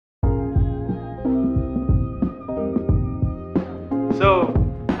So,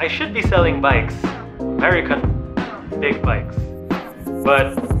 I should be selling bikes, American big bikes,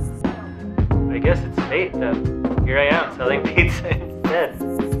 but I guess it's fate that here I am selling pizza instead.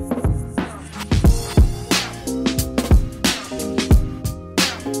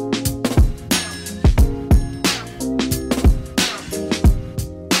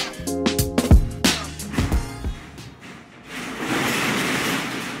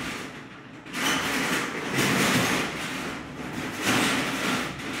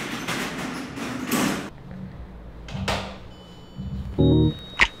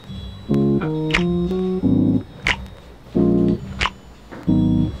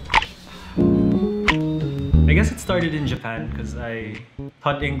 I guess it started in Japan because I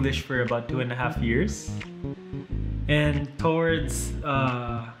taught English for about 2.5 years. And towards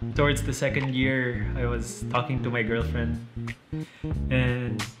the second year, I was talking to my girlfriend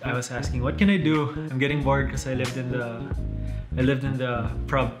and I was asking, what can I do? I'm getting bored because I lived in the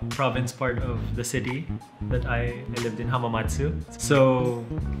province part of the city that I lived in, Hamamatsu. So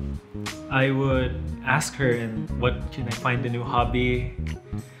I would ask her, and what can I find a new hobby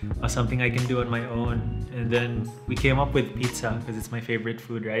or something I can do on my own? And then we came up with pizza because it's my favorite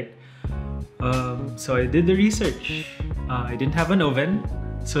food, right? So I did the research. I didn't have an oven,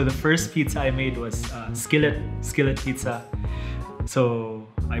 so the first pizza I made was skillet pizza. So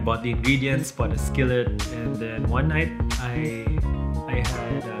I bought the ingredients, bought a skillet, and then one night I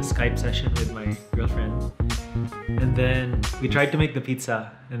had a Skype session with my girlfriend, and then we tried to make the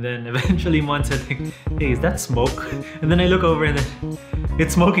pizza, and then eventually Mon said, hey, is that smoke? And then I look over and then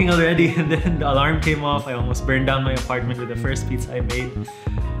it's smoking already, and then the alarm came off. I almost burned down my apartment with the first pizza I made.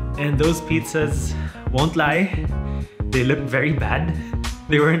 And those pizzas, won't lie, they looked very bad.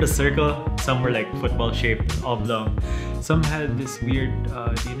 They were in a circle, some were like football shaped, oblong. Some had this weird,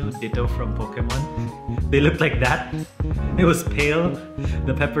 do you know Ditto from Pokemon? They looked like that. It was pale.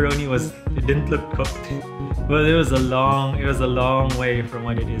 The pepperoni it didn't look cooked. But it was a long way from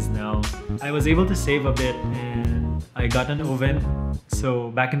what it is now. I was able to save a bit and I got an oven. So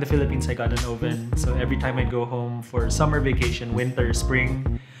back in the Philippines, I got an oven. So every time I'd go home for summer vacation, winter,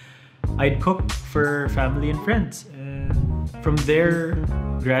 spring, I'd cook for family and friends. And from there,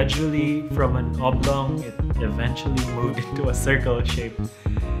 gradually from an oblong, it eventually moved into a circle shape.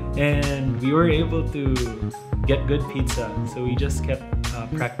 And we were able to get good pizza. So we just kept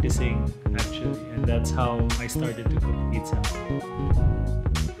practicing actually. And that's how I started to cook pizza.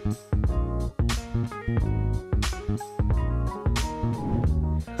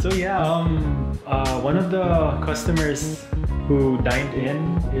 So yeah, one of the customers who dined in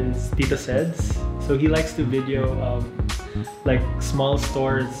is Tito Seds. So he likes to video like small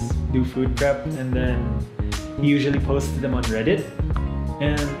stores do food prep, and then he usually posts them on Reddit.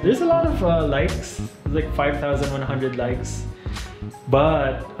 And there's a lot of likes, like 5,100 likes.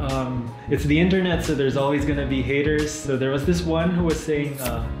 But it's the internet, so there's always gonna be haters. So there was this one who was saying,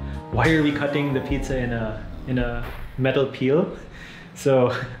 why are we cutting the pizza in a metal peel?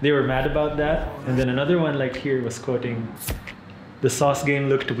 So they were mad about that. And then another one like here was quoting, the sauce game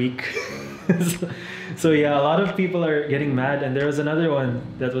looked weak. So yeah, a lot of people are getting mad. And there was another one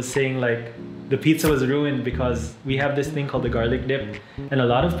that was saying like, the pizza was ruined because we have this thing called the garlic dip, and a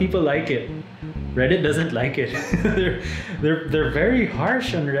lot of people like it. Reddit doesn't like it. they're very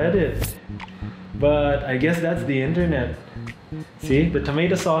harsh on Reddit. But I guess that's the internet. See, the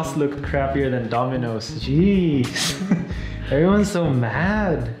tomato sauce looked crappier than Domino's. Jeez. Everyone's so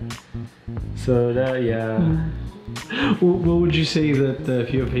mad. So that, yeah. What would you say that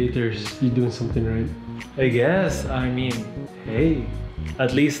if you have haters, you're doing something right? I guess, I mean, hey,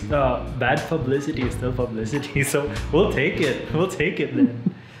 at least bad publicity is still publicity, so we'll take it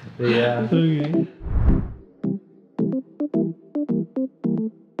then. Yeah. Okay.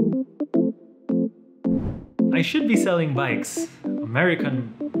 I should be selling bikes,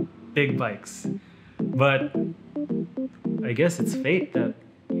 American big bikes, but I guess it's fate that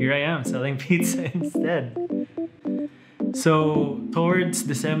here I am selling pizza instead. So towards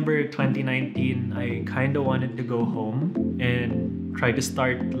December 2019, I kind of wanted to go home and try to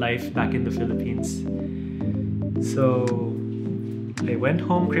start life back in the Philippines. So I went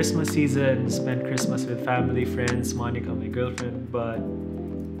home Christmas season, spent Christmas with family, friends, Monica, my girlfriend. But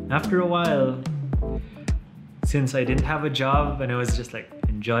after a while, since I didn't have a job and I was just like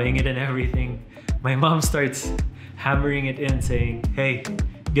enjoying it and everything, my mom starts hammering it in saying, hey,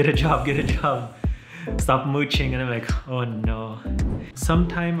 get a job, get a job. Stop mooching. And I'm like, oh no.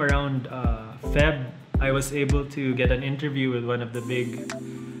 Sometime around Feb, I was able to get an interview with one of the big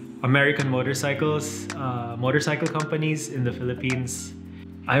American motorcycle companies in the Philippines.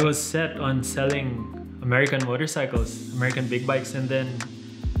 I was set on selling American motorcycles, American big bikes. And then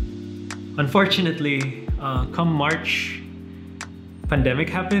unfortunately, come March, pandemic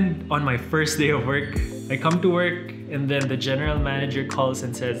happened on my first day of work. I come to work and then the general manager calls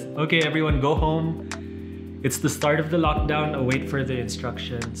and says, okay, everyone go home. It's the start of the lockdown, await further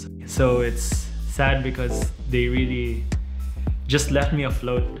instructions. So it's sad because they really just left me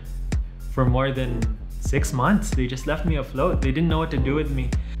afloat for more than 6 months. They just left me afloat. They didn't know what to do with me.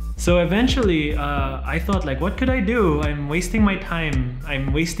 So eventually, I thought like, what could I do? I'm wasting my time.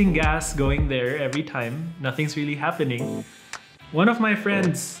 I'm wasting gas going there every time. Nothing's really happening. One of my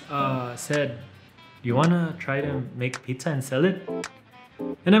friends said, do you wanna try to make pizza and sell it?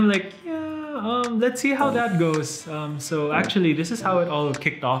 And I'm like, yeah, let's see how that goes. So actually, this is how it all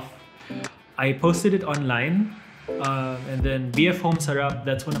kicked off. I posted it online, and then BF Home Sarap,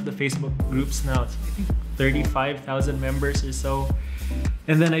 that's one of the Facebook groups now. It's, I think 35,000 members or so.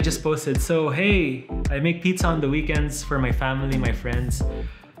 And then I just posted, so hey, I make pizza on the weekends for my family, my friends.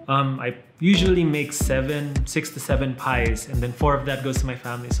 I usually make 6 to 7 pies, and then 4 of that goes to my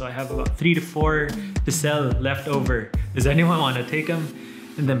family. So I have about 3 to 4 to sell left over. Does anyone want to take them?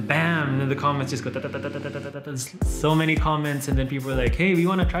 And then bam, and then the comments just go so many comments, and then people are like, hey, we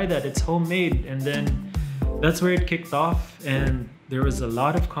want to try that, it's homemade. And then that's where it kicked off, and there was a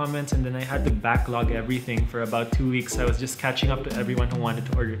lot of comments, and then I had to backlog everything for about 2 weeks. I was just catching up to everyone who wanted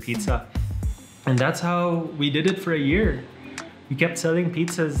to order pizza. And that's how we did it for a year. We kept selling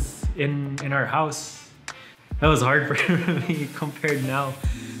pizzas in our house. That was hard for me compared now.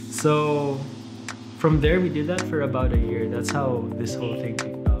 So from there, we did that for about a year. That's how this whole thing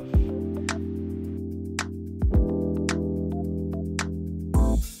kicked off.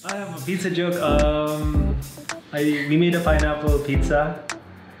 I have a pizza joke. We made a pineapple pizza,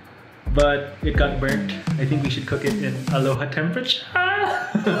 but it got burnt. I think we should cook it in aloha temperature.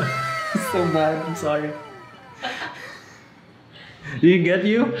 So bad, I'm sorry. Did it get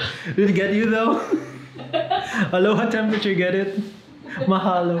you? Did it get you though? Aloha temperature, get it?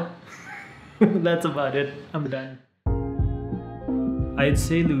 Mahalo. That's about it. I'm done. I'd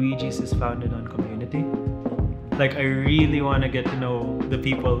say Luigi's is founded on community. Like, I really want to get to know the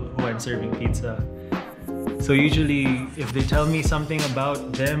people who I'm serving pizza. So usually, if they tell me something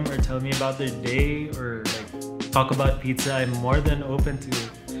about them or tell me about their day or like talk about pizza, I'm more than open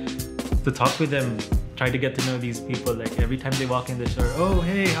to talk with them. Try to get to know these people. Like every time they walk in the store, oh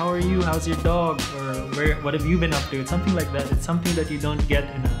hey, how are you? How's your dog? Or what have you been up to? It's something like that. It's something that you don't get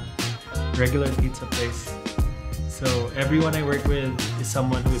in a regular pizza place. So everyone I work with is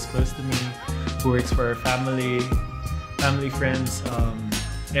someone who is close to me, who works for our family friends.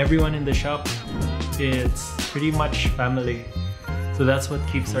 Everyone in the shop, it's pretty much family. So that's what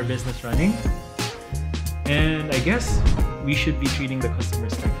keeps our business running. And I guess we should be treating the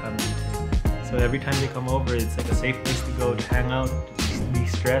customers like family too. So every time they come over, it's like a safe place to go to hang out, to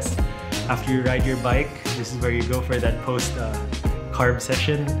de-stress. After you ride your bike, this is where you go for that post carb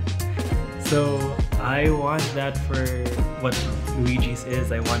session. So I want that for what Luigi's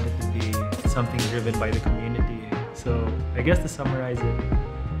is. I want it to be something driven by the community. So I guess to summarize it,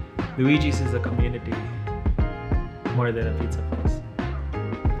 Luigi's is a community more than a pizza place.